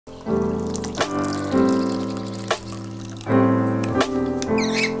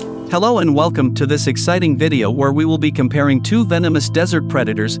Hello and welcome to this exciting video where we will be comparing two venomous desert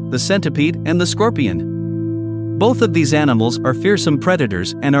predators, the centipede and the scorpion. Both of these animals are fearsome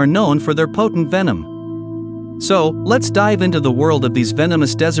predators and are known for their potent venom. So, let's dive into the world of these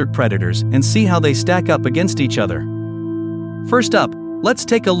venomous desert predators and see how they stack up against each other. First up, let's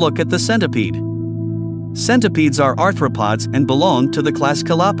take a look at the centipede. Centipedes are arthropods and belong to the class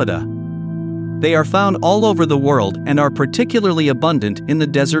Chilopoda. They are found all over the world and are particularly abundant in the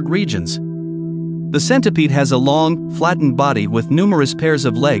desert regions. The centipede has a long, flattened body with numerous pairs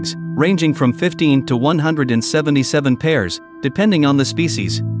of legs, ranging from 15 to 177 pairs, depending on the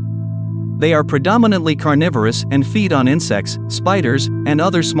species. They are predominantly carnivorous and feed on insects, spiders, and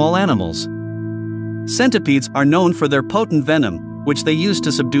other small animals. Centipedes are known for their potent venom, which they use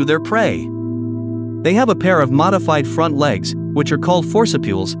to subdue their prey. They have a pair of modified front legs, which are called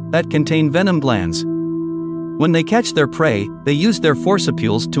forcipules, that contain venom glands. When they catch their prey, they use their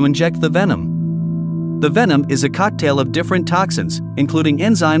forcipules to inject the venom. The venom is a cocktail of different toxins, including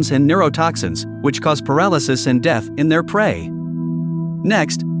enzymes and neurotoxins, which cause paralysis and death in their prey.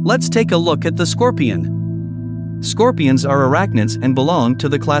 Next, let's take a look at the scorpion. Scorpions are arachnids and belong to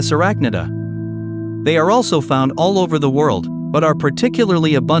the class Arachnida. They are also found all over the world, but are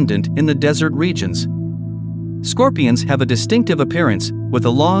particularly abundant in the desert regions. Scorpions have a distinctive appearance, with a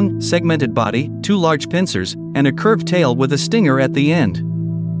long, segmented body, two large pincers, and a curved tail with a stinger at the end.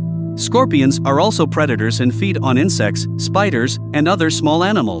 Scorpions are also predators and feed on insects, spiders, and other small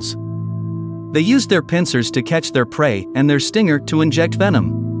animals. They use their pincers to catch their prey and their stinger to inject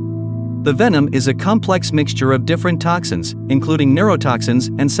venom. The venom is a complex mixture of different toxins, including neurotoxins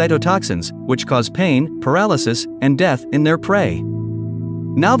and cytotoxins, which cause pain, paralysis, and death in their prey.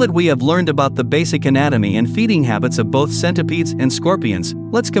 Now that we have learned about the basic anatomy and feeding habits of both centipedes and scorpions,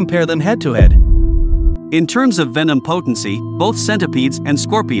 let's compare them head-to-head. In terms of venom potency, both centipedes and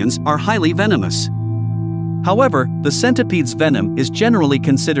scorpions are highly venomous. However, the centipede's venom is generally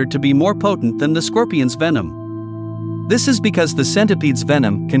considered to be more potent than the scorpion's venom. This is because the centipede's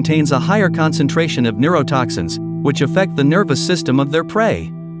venom contains a higher concentration of neurotoxins, which affect the nervous system of their prey.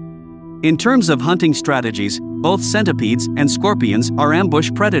 In terms of hunting strategies, both centipedes and scorpions are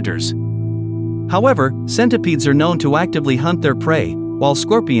ambush predators. However, centipedes are known to actively hunt their prey, while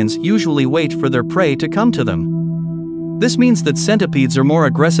scorpions usually wait for their prey to come to them. This means that centipedes are more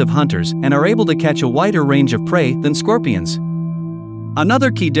aggressive hunters and are able to catch a wider range of prey than scorpions.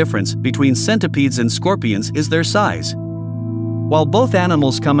 Another key difference between centipedes and scorpions is their size. While both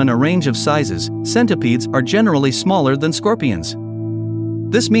animals come in a range of sizes, centipedes are generally smaller than scorpions.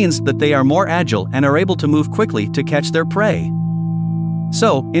 This means that they are more agile and are able to move quickly to catch their prey.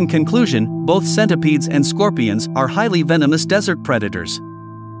 So, in conclusion, both centipedes and scorpions are highly venomous desert predators.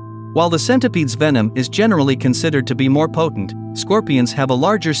 While the centipede's venom is generally considered to be more potent, scorpions have a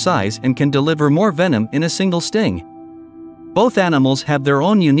larger size and can deliver more venom in a single sting. Both animals have their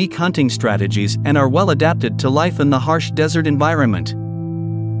own unique hunting strategies and are well adapted to life in the harsh desert environment.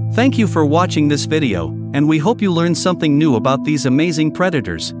 Thank you for watching this video, and we hope you learned something new about these amazing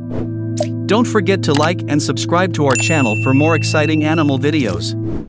predators. Don't forget to like and subscribe to our channel for more exciting animal videos.